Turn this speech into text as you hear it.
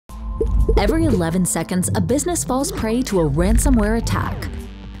Every 11 seconds, a business falls prey to a ransomware attack.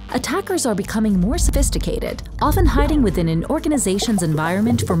 Attackers are becoming more sophisticated, often hiding within an organization's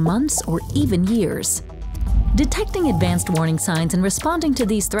environment for months or even years. Detecting advanced warning signs and responding to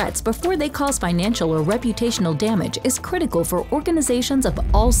these threats before they cause financial or reputational damage is critical for organizations of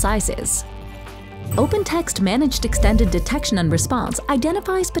all sizes. OpenText Managed Extended Detection and Response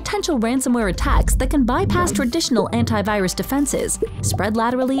identifies potential ransomware attacks that can bypass traditional antivirus defenses, spread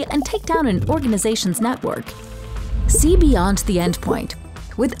laterally, and take down an organization's network. See beyond the endpoint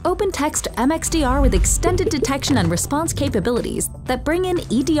with OpenText MxDR with extended detection and response capabilities that bring in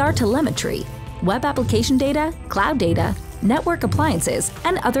EDR telemetry, web application data, cloud data, network appliances,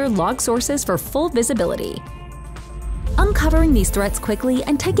 and other log sources for full visibility. Uncovering these threats quickly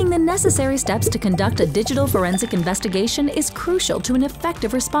and taking the necessary steps to conduct a digital forensic investigation is crucial to an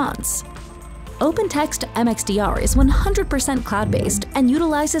effective response. OpenText MxDR is 100% cloud-based and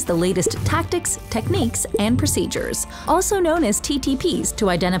utilizes the latest tactics, techniques, and procedures, also known as TTPs, to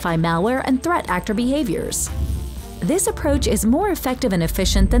identify malware and threat actor behaviors. This approach is more effective and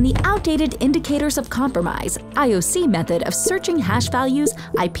efficient than the outdated indicators of compromise (IOC) method of searching hash values,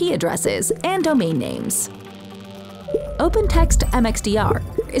 IP addresses, and domain names. OpenText MxDR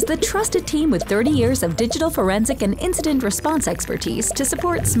is the trusted team with 30 years of digital forensic and incident response expertise to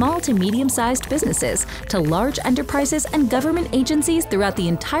support small to medium-sized businesses to large enterprises and government agencies throughout the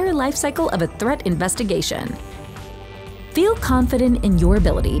entire lifecycle of a threat investigation. Feel confident in your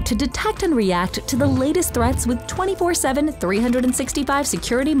ability to detect and react to the latest threats with 24/7, 365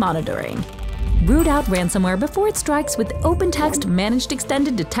 security monitoring. Root out ransomware before it strikes with OpenText Managed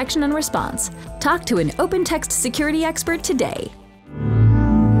Extended Detection and Response. Talk to an OpenText security expert today.